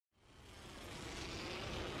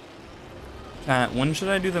Pat, when should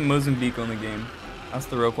I do the Mozambique on the game? That's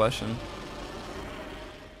the real question.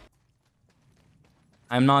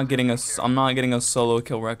 I'm not getting a solo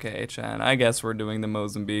kill rec, chat. I guess we're doing the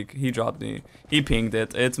Mozambique. He pinged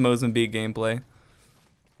it. It's Mozambique gameplay.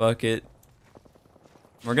 Fuck it.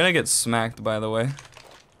 We're gonna get smacked, by the way.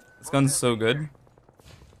 This gun's so good.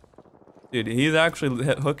 Dude, he's actually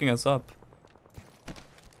hooking us up.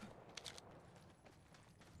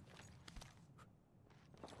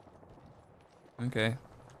 Okay.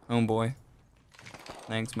 Homeboy.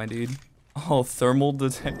 Thanks, my dude. Oh, thermal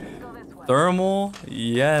detect. Thermal?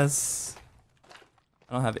 Yes.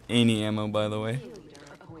 I don't have any ammo, by the way.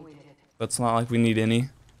 But it's not like we need any.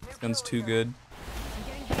 This gun's too good.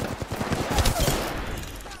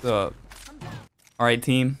 What's up? Alright,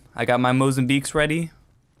 team. I got my Mozambiques ready.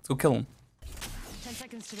 Let's go kill him.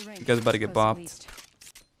 You guys about to get bopped.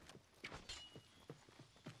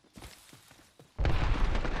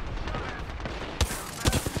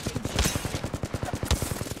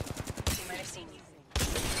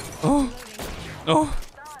 Oh! Oh!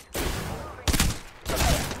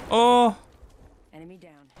 Oh! Enemy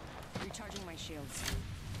down. Recharging my shields.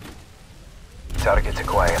 Target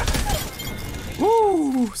acquired.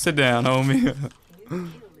 Woo! Sit down, homie.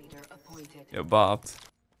 Get bopped.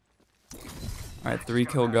 Alright, 3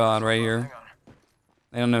 kill god right here.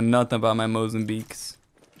 They don't know nothing about my Mozambiques.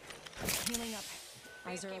 Healing up.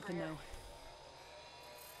 Eyes are open though.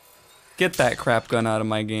 Get that crap gun out of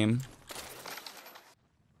my game.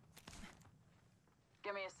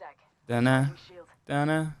 Give me a sec. Dana.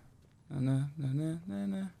 Dana. Dana. Dana.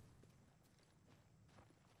 Dana.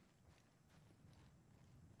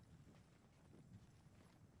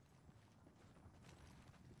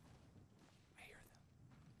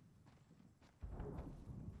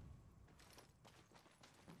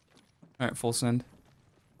 Alright, full send.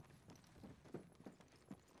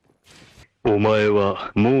 お前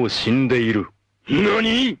はもう死んでいる。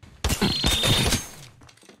何?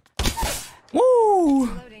 Woo!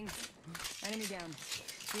 Reloading. Enemy down.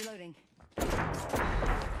 Reloading.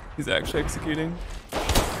 He's actually executing.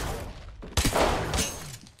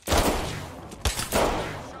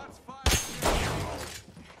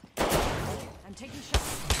 I'm taking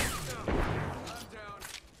shots.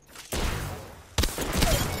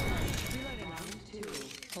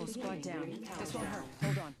 Whole squad down. This won't hurt.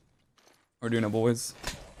 Hold on. We're doing it, boys.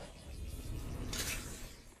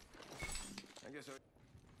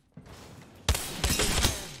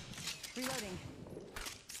 Reloading.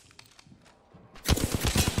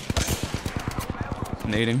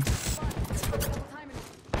 Nading.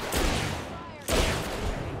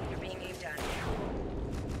 You're being aimed at.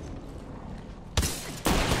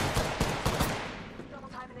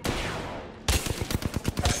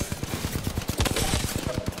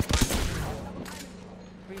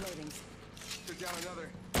 Reloading.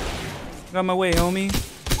 Get out my way, homie.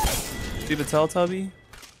 See the Teletubby?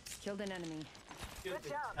 Killed an enemy.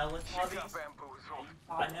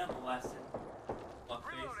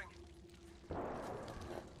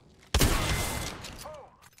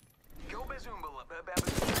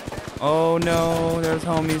 Oh no, there's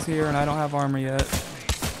homies here and I don't have armor yet.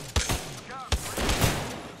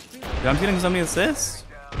 Dude, I'm getting so many assists.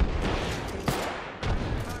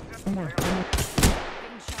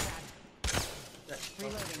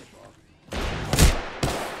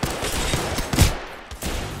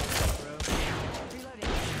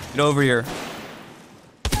 Get over here.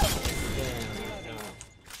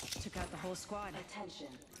 Took out the whole squad. Attention.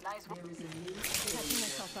 Nice work. Catching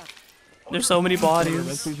myself up. There's so many bodies.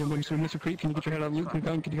 Mr. Creep, can you get your head out of loot? Can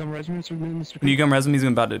you come res me, Mr. Creep? Can you come res him? He's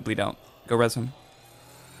about to bleed out. Go res him.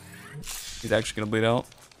 He's actually gonna bleed out.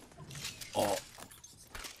 Oh.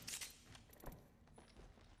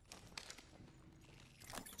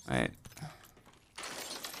 Alright.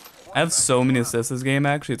 I have so many assists this game,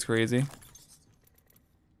 actually, it's crazy.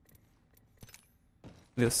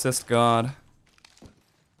 The assist god.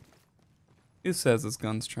 Who says this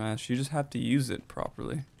gun's trash? You just have to use it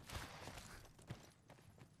properly.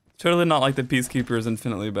 Totally not like the Peacekeeper is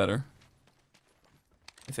infinitely better.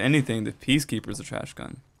 If anything, the Peacekeeper is a trash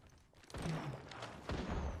gun.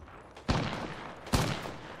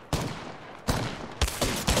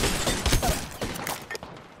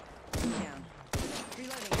 Down.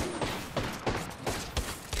 Reloading.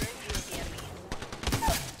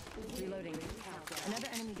 Reloading. Another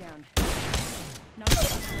enemy down.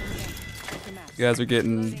 You guys are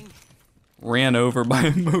getting ran over by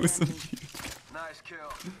a Mozambique. Nice kill.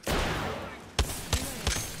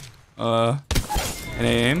 Any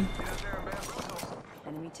aim?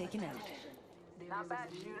 Enemy taken out.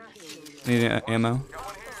 Need ammo?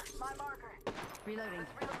 Reloading.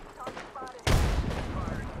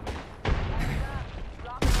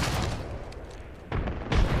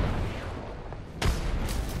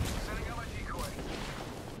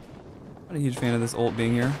 Not a huge fan of this ult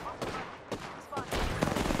being here.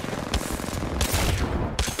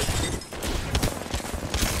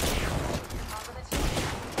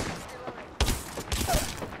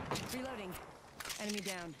 Reloading. Enemy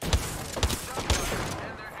down.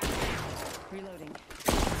 Reloading.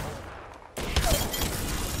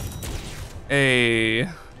 Hey.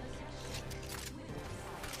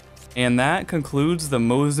 And that concludes the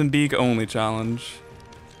Mozambique only challenge.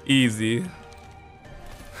 Easy.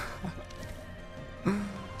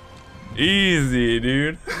 Easy,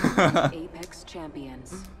 dude. Apex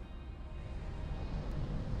champions.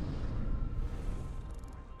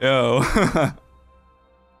 Yo.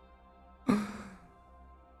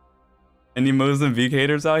 Any Mozambique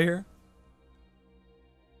haters out here?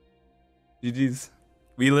 GG's.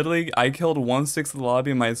 I killed 1/6 of the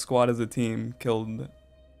lobby and my squad as a team killed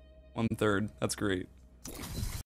 1/3. That's great.